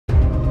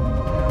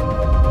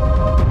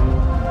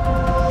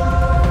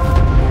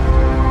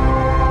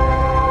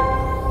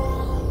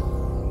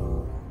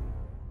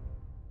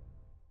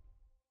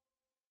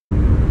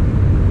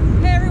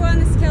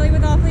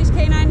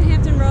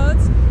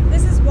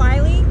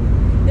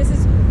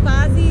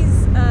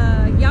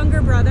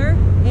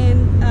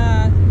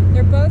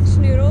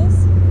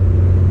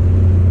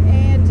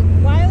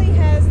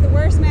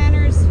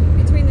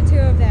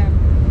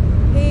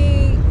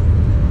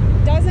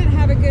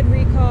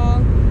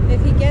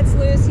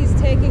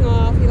taking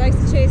off. He likes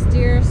to chase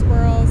deer,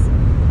 squirrels,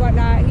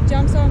 whatnot. He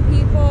jumps on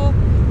people,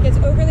 gets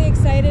overly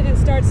excited and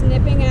starts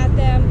nipping at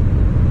them,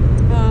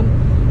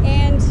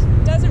 and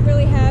doesn't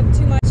really have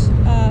too much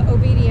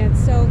obedience.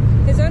 So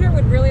his owner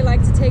would really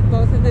like to take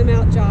both of them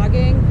out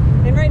jogging,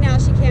 and right now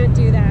she can't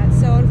do that.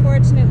 So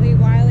unfortunately,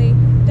 Wiley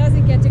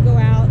doesn't get to go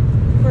out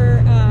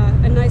for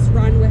a nice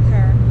run with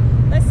her.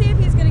 Let's see if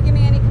he's going to give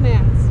me any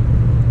commands.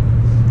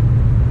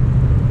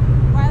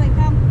 Wiley,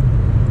 come.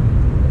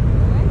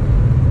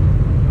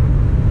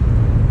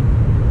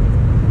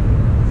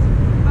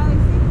 Wiley,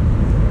 see?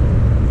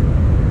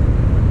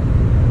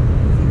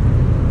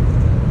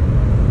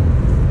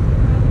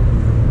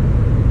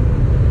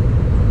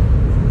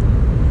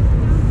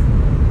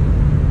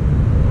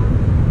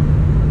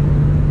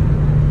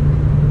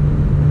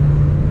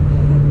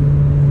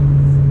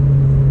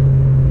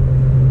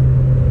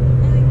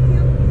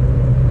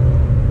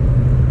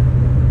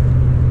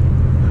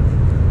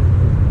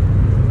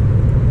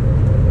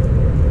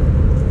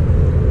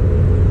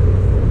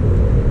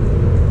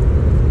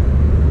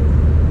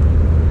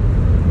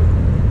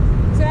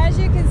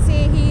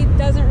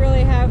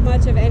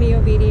 Of any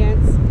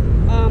obedience.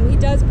 He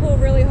does pull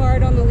really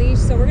hard on the leash,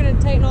 so we're going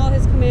to tighten all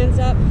his commands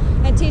up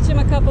and teach him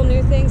a couple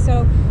new things.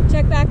 So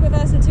check back with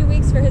us in 2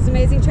 weeks for his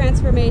amazing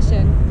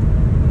transformation.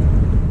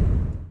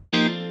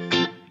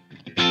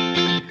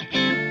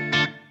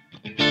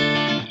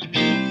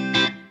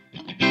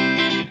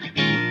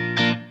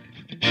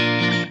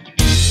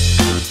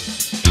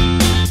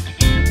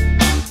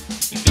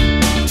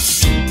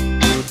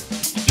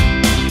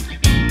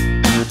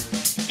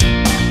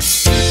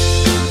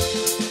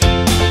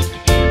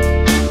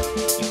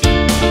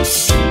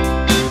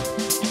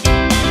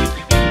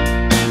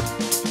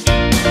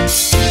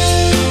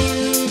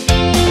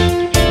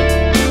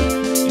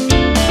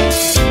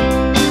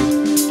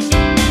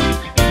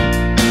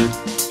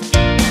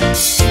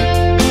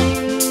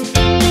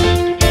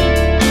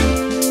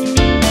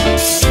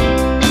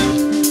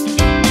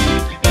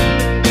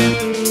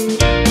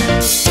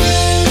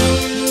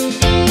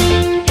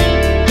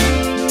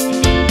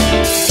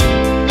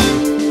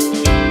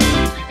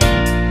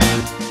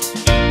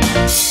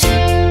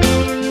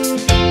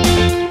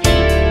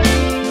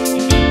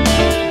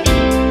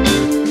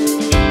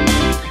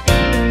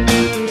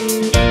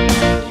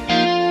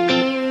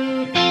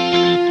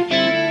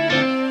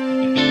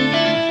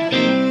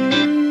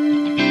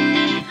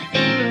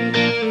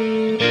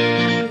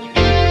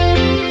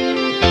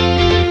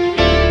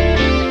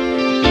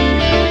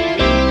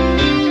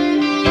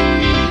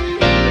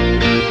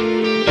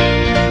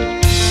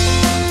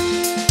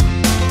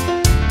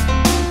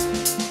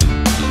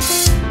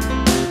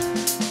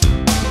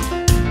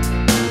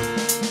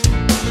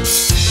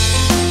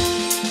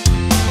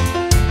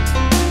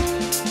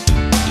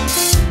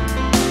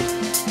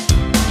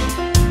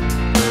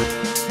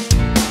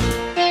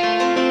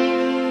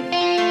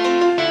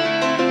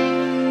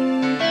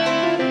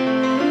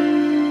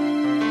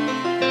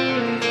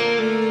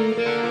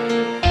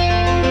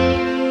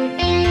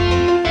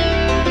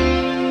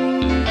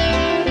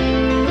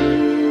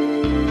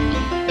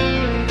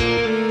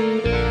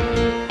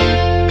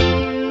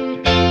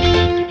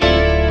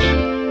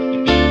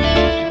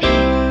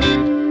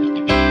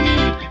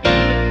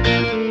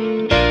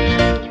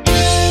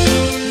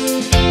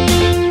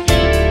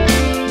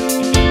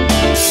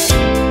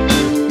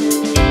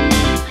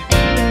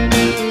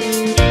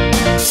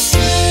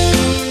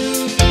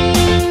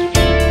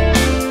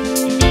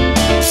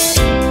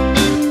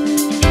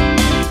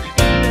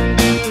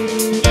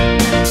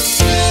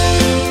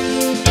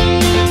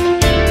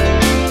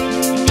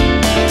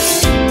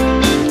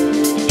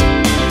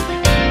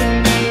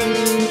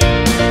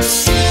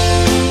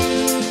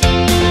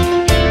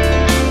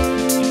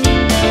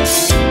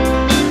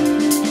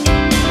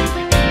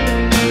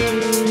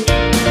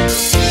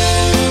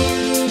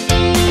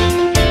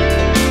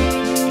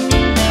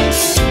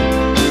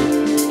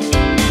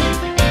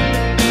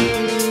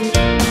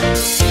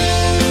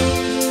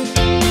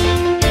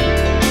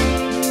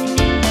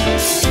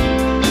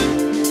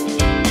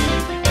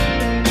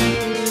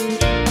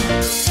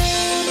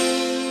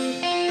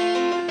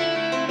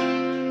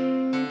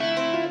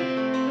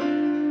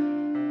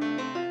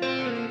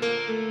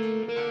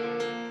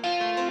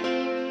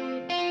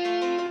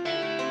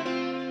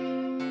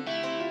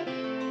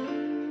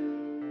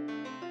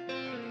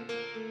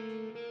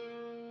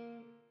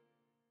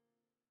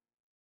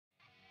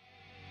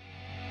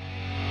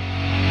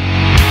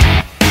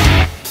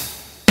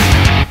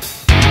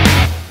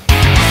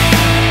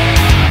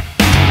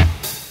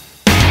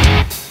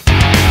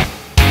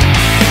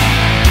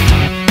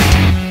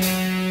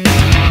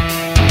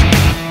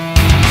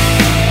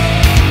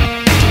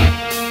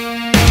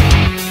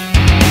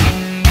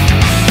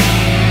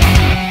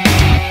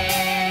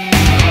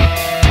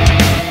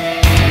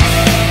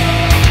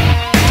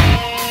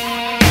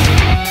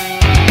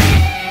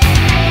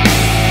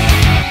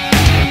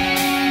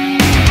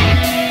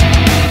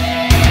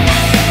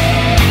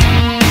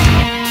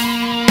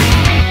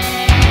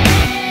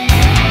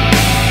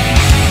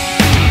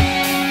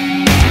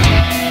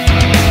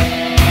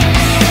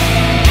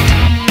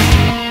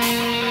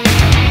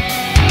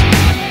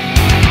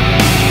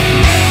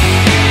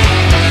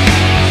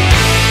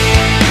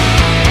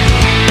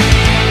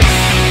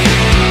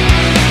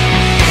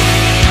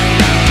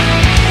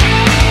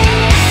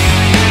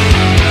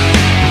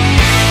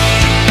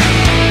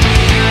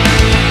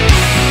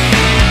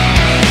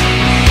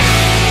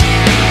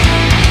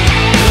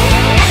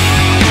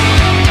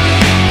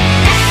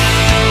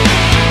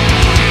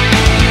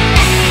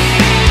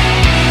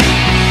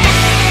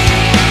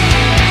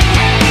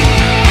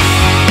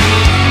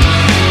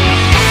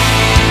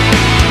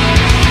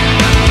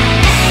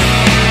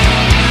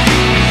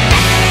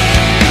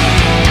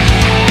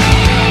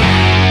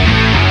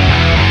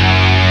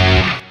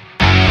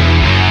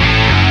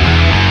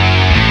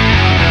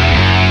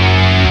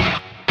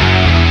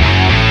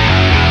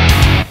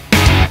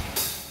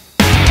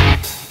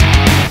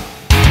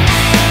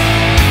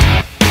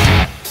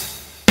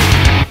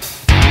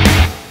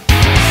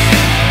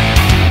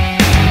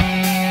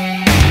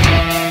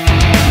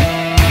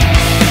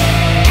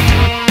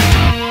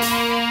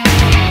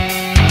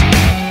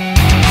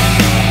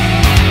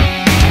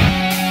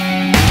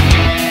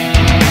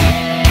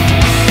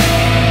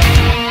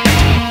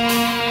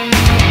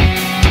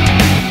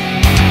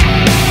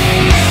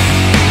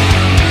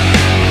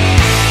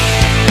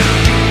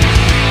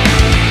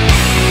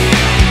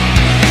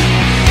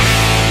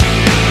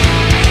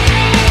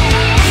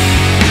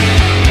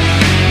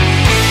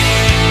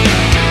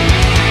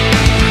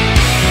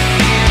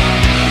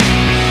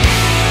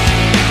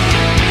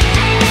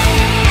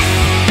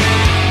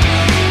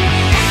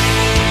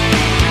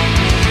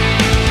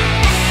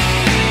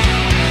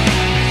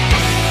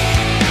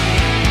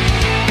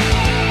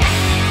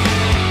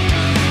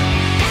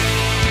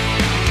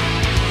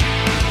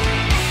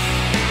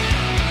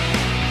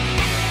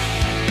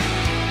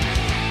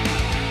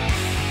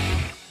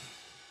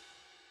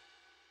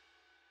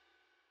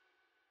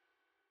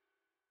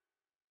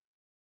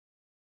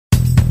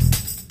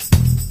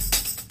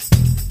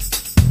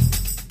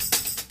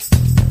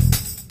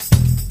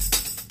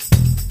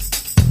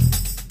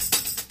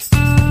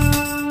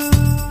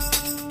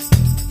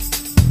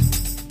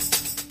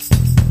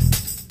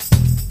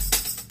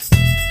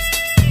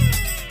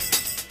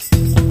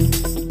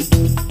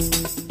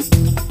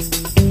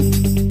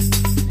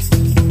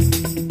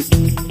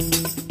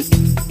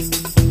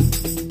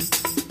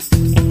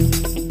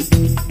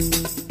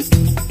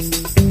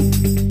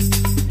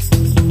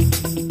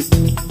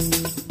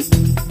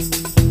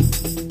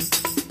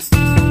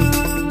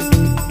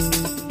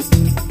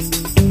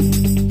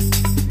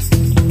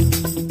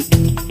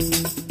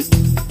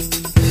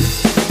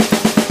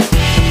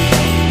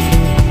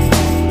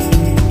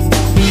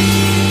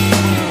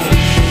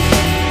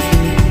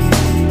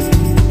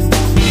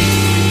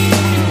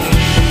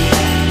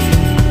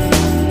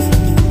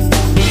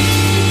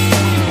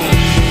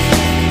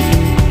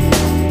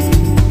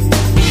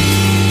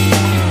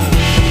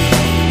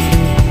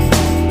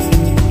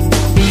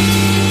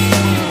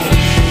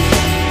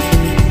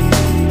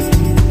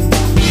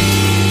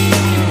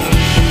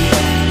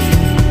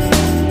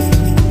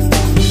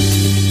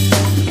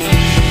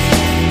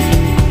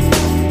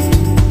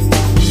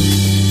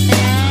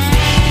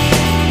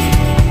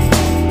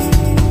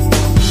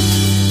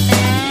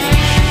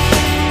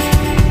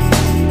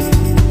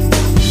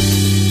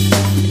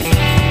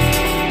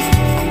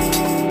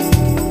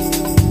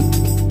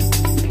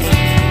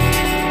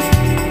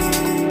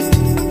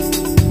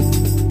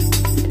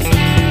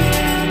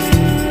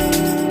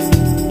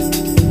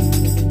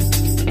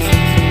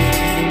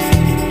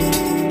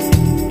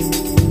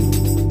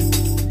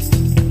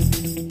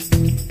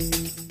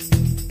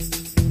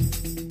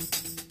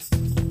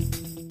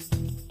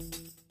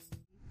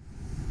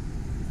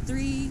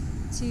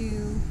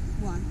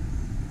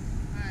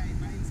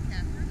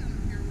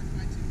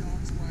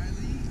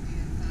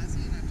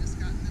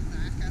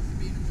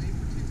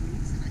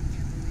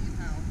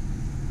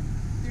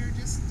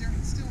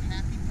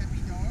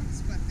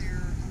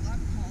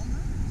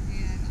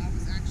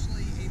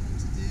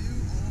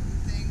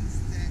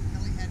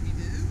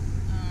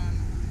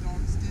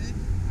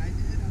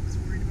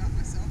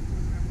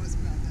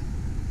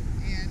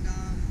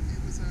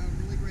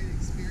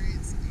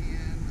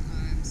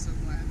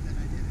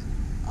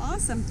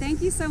 Awesome.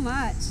 Thank you so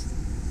much.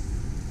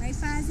 Right,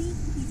 Fozzie?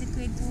 He's a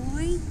good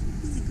boy.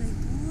 He's a good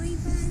boy,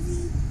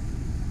 Fozzie.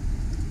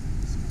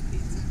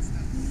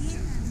 Yeah,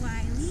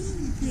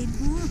 Wiley, good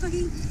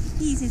boy.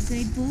 He's a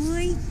good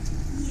boy.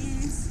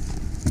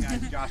 Yes.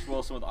 Guys, Josh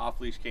Wilson with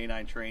Off-Leash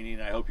Canine Training,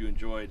 and I hope you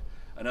enjoyed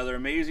another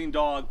amazing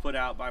dog put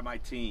out by my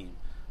team.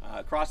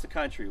 Across the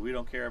country, we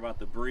don't care about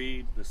the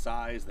breed, the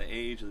size, the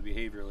age, or the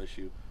behavioral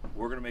issue.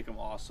 We're going to make them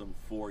awesome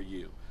for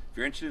you. If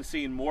you're interested in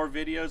seeing more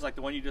videos like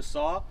the one you just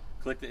saw,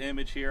 click the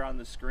image here on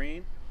the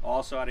screen.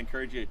 Also, I'd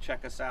encourage you to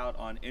check us out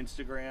on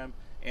Instagram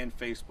and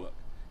Facebook.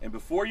 And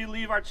before you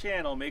leave our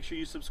channel, make sure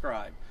you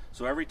subscribe.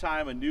 So every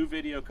time a new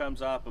video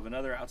comes up of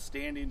another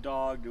outstanding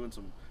dog doing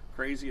some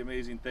crazy,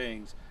 amazing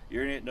things,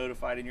 you're going to get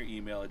notified in your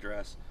email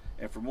address.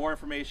 And for more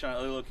information on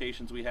other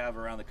locations we have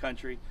around the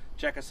country,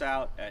 check us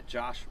out at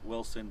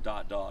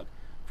joshwilson.dog.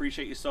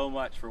 Appreciate you so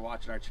much for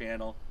watching our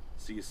channel.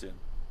 See you soon.